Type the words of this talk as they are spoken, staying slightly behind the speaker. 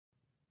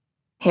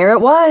Here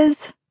it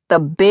was, the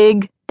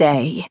big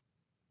day.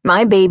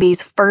 My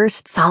baby's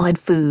first solid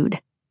food.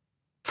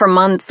 For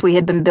months we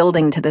had been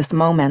building to this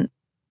moment,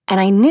 and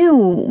I knew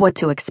what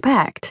to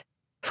expect,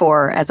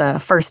 for as a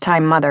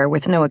first-time mother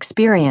with no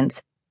experience,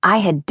 I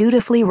had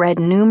dutifully read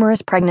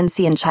numerous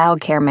pregnancy and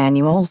childcare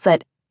manuals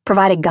that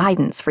provided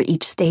guidance for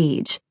each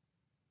stage.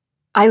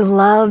 I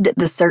loved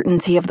the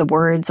certainty of the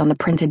words on the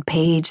printed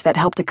page that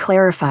helped to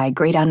clarify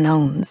great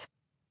unknowns,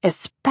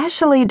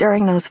 especially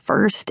during those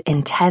first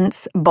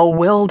intense,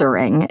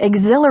 bewildering,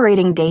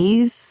 exhilarating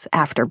days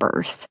after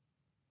birth.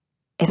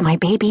 Is my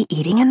baby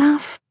eating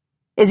enough?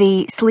 Is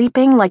he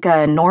sleeping like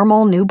a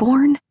normal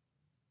newborn?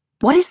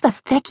 What is the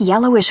thick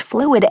yellowish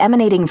fluid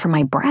emanating from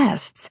my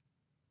breasts?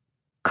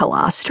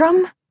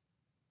 Colostrum?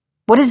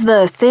 What is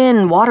the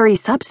thin, watery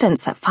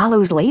substance that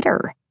follows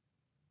later?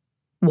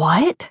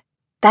 What?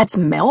 That's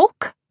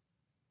milk?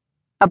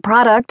 A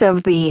product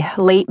of the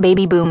late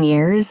baby boom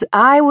years,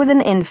 I was an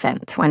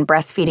infant when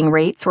breastfeeding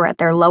rates were at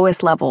their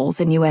lowest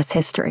levels in U.S.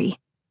 history.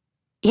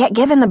 Yet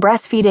given the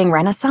breastfeeding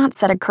renaissance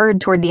that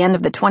occurred toward the end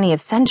of the 20th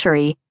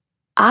century,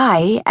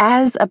 I,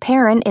 as a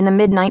parent in the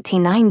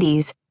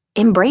mid-1990s,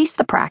 embraced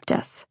the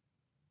practice,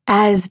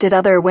 as did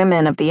other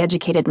women of the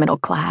educated middle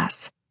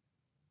class.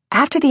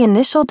 After the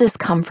initial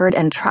discomfort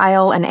and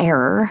trial and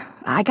error,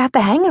 I got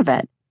the hang of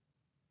it.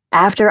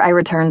 After I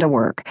returned to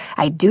work,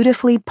 I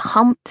dutifully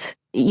pumped,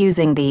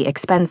 using the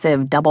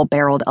expensive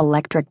double-barreled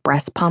electric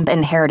breast pump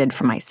inherited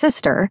from my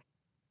sister,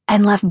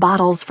 and left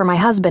bottles for my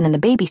husband and the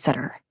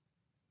babysitter.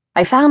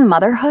 I found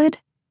motherhood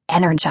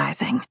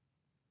energizing.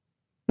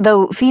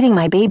 Though feeding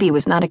my baby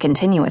was not a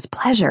continuous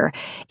pleasure,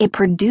 it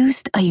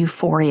produced a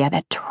euphoria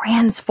that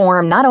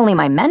transformed not only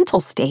my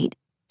mental state,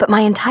 but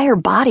my entire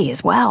body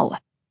as well.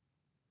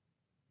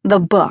 The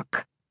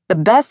book, the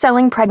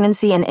best-selling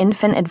pregnancy and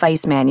infant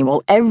advice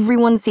manual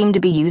everyone seemed to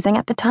be using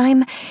at the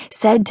time,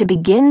 said to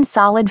begin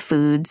solid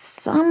foods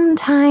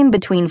sometime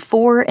between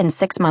 4 and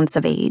 6 months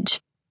of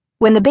age,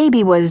 when the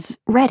baby was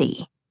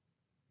ready.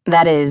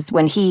 That is,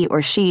 when he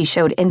or she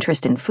showed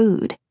interest in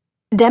food,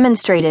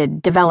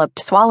 demonstrated developed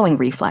swallowing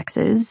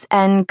reflexes,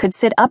 and could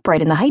sit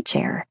upright in the high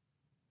chair.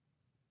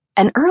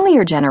 An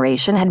earlier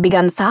generation had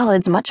begun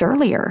solids much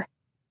earlier.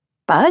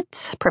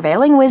 But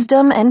prevailing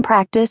wisdom and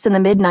practice in the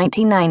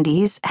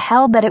mid-1990s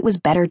held that it was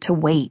better to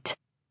wait.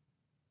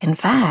 In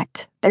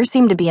fact, there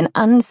seemed to be an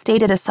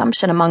unstated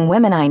assumption among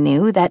women I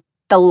knew that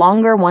the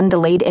longer one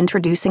delayed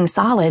introducing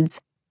solids,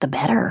 the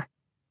better.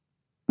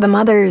 The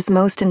mothers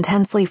most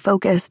intensely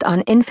focused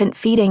on infant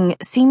feeding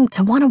seemed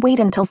to want to wait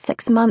until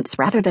 6 months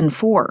rather than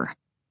 4.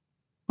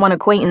 One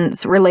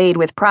acquaintance relayed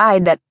with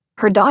pride that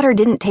her daughter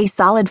didn't taste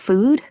solid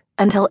food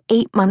until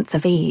 8 months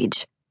of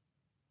age.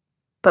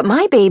 But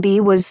my baby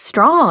was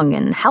strong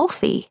and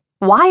healthy,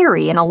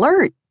 wiry and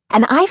alert,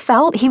 and I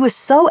felt he was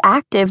so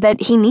active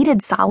that he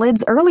needed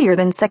solids earlier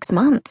than 6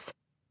 months.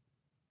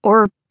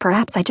 Or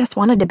perhaps I just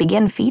wanted to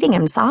begin feeding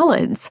him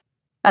solids,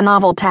 a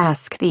novel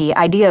task, the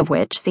idea of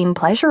which seemed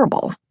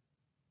pleasurable.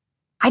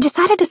 I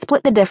decided to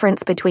split the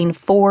difference between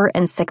 4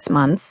 and 6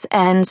 months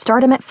and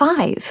start him at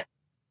 5,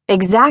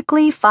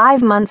 exactly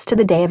 5 months to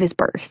the day of his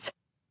birth.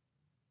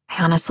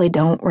 I honestly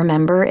don't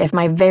remember if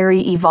my very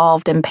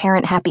evolved and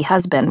parent-happy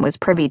husband was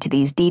privy to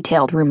these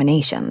detailed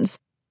ruminations.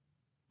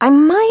 I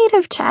might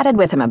have chatted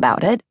with him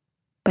about it,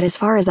 but as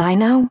far as I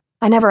know,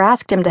 I never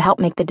asked him to help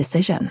make the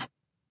decision.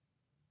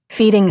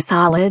 Feeding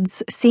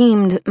solids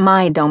seemed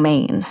my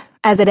domain,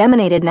 as it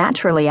emanated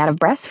naturally out of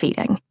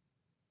breastfeeding.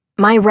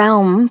 My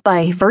realm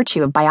by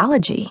virtue of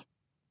biology.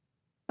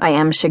 I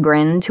am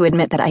chagrined to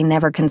admit that I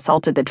never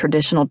consulted the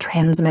traditional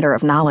transmitter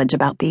of knowledge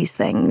about these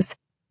things,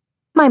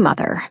 my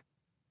mother.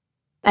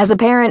 As a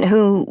parent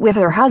who, with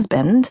her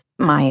husband,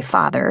 my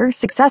father,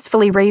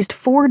 successfully raised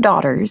 4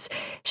 daughters,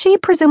 she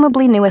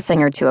presumably knew a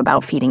thing or two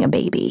about feeding a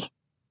baby.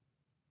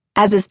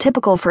 As is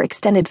typical for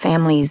extended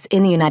families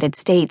in the United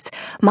States,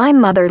 my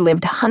mother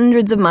lived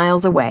hundreds of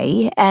miles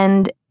away,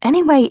 and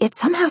anyway, it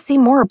somehow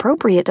seemed more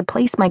appropriate to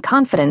place my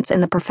confidence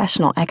in the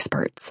professional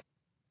experts.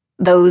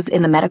 Those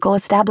in the medical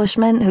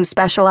establishment who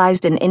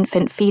specialized in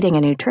infant feeding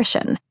and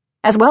nutrition,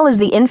 as well as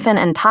the infant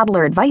and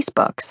toddler advice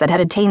books that had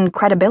attained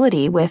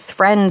credibility with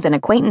friends and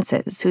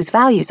acquaintances whose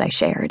values I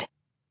shared.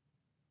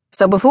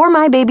 So before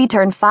my baby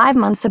turned 5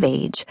 months of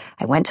age,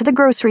 I went to the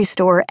grocery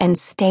store and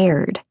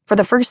stared, for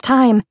the first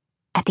time,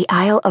 at the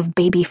aisle of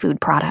baby food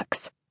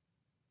products.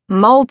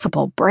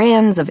 Multiple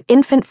brands of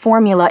infant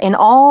formula in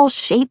all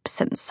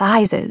shapes and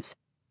sizes,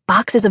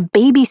 boxes of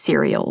baby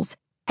cereals,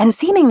 and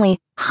seemingly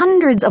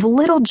hundreds of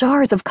little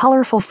jars of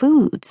colorful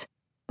foods,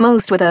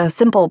 most with a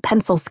simple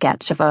pencil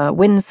sketch of a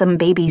winsome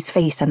baby's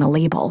face on the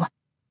label.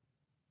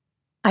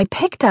 I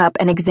picked up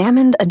and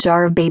examined a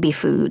jar of baby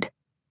food,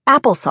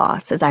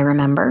 applesauce, as I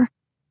remember.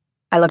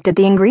 I looked at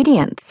the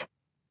ingredients: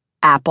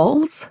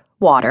 apples,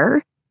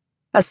 water,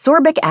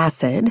 ascorbic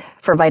acid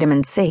for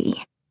vitamin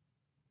C.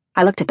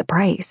 I looked at the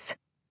price.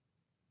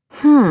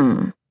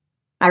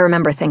 I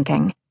remember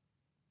thinking,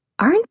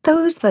 aren't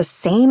those the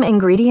same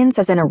ingredients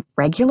as in a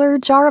regular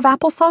jar of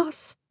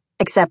applesauce,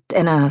 except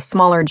in a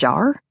smaller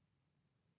jar?